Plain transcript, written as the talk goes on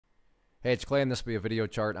Hey, it's Clay, and this will be a video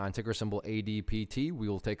chart on ticker symbol ADPT. We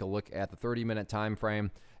will take a look at the 30-minute time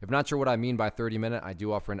frame. If not sure what I mean by 30-minute, I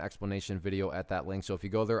do offer an explanation video at that link. So if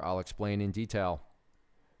you go there, I'll explain in detail.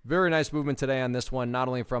 Very nice movement today on this one, not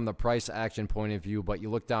only from the price action point of view, but you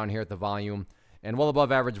look down here at the volume and well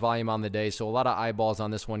above average volume on the day. So a lot of eyeballs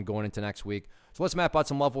on this one going into next week. So let's map out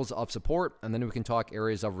some levels of support, and then we can talk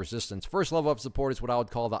areas of resistance. First level of support is what I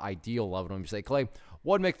would call the ideal level. When you say, Clay,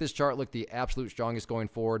 what would make this chart look the absolute strongest going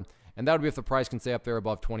forward? And that would be if the price can stay up there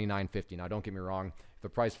above 29.50. Now, don't get me wrong. If the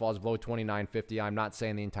price falls below 29.50, I'm not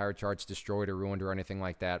saying the entire chart's destroyed or ruined or anything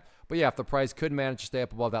like that. But yeah, if the price could manage to stay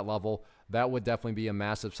up above that level, that would definitely be a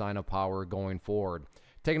massive sign of power going forward.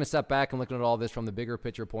 Taking a step back and looking at all this from the bigger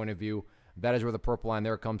picture point of view, that is where the purple line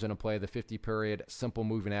there comes into play, the 50-period simple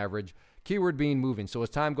moving average. Keyword being moving. So as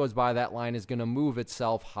time goes by, that line is going to move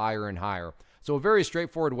itself higher and higher. So a very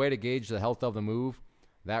straightforward way to gauge the health of the move,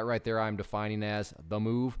 that right there I'm defining as the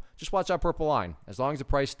move. Just watch that purple line. As long as the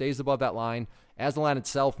price stays above that line, as the line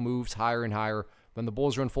itself moves higher and higher, then the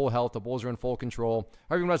bulls are in full health, the bulls are in full control.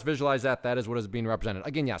 However you must visualize that, that is what is being represented.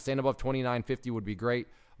 Again, yeah, staying above 29.50 would be great,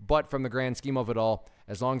 but from the grand scheme of it all,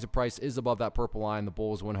 as long as the price is above that purple line, the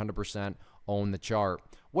bulls 100% own the chart.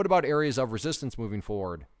 What about areas of resistance moving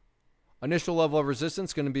forward? Initial level of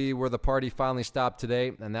resistance going to be where the party finally stopped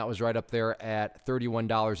today, and that was right up there at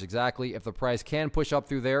 $31 exactly. If the price can push up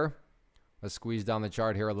through there, let's squeeze down the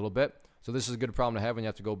chart here a little bit. So this is a good problem to have when you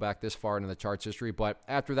have to go back this far into the chart's history. But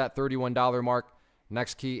after that $31 mark,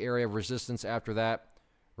 next key area of resistance after that,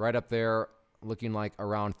 right up there, looking like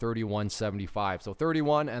around 31.75. So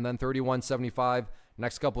 31 and then 31.75.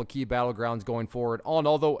 Next couple of key battlegrounds going forward. All in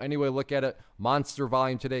all, though, anyway, look at it. Monster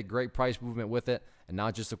volume today. Great price movement with it. And now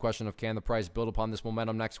just a question of can the price build upon this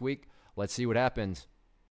momentum next week? Let's see what happens.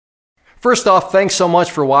 First off, thanks so much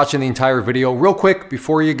for watching the entire video. Real quick,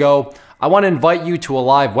 before you go, I want to invite you to a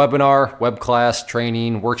live webinar, web class,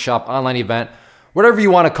 training, workshop, online event, whatever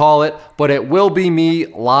you want to call it, but it will be me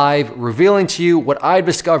live revealing to you what I've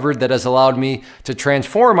discovered that has allowed me to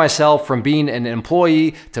transform myself from being an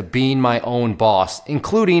employee to being my own boss,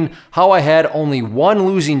 including how I had only one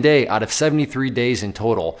losing day out of 73 days in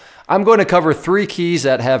total. I'm going to cover 3 keys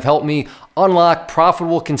that have helped me unlock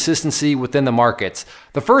profitable consistency within the markets.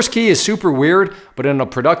 The first key is super weird, but in a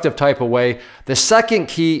productive type of way. The second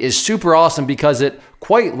key is super awesome because it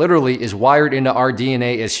quite literally is wired into our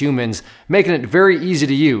DNA as humans, making it very easy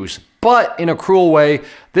to use. But in a cruel way,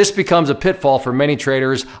 this becomes a pitfall for many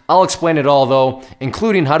traders. I'll explain it all though,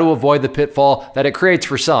 including how to avoid the pitfall that it creates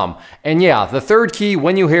for some. And yeah, the third key,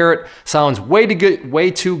 when you hear it, sounds way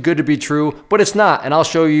too good to be true, but it's not, and I'll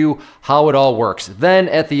show you how it all works. Then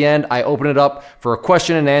at the end, I open it up for a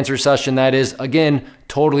question and answer session that is, again,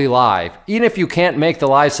 totally live. Even if you can't make the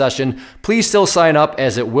live session, please still sign up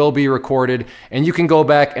as it will be recorded, and you can go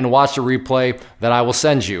back and watch the replay that I will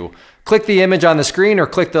send you. Click the image on the screen or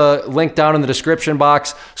click the link down in the description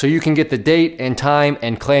box so you can get the date and time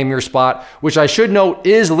and claim your spot, which I should note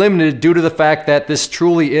is limited due to the fact that this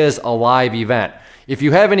truly is a live event. If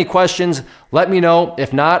you have any questions, let me know.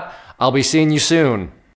 If not, I'll be seeing you soon.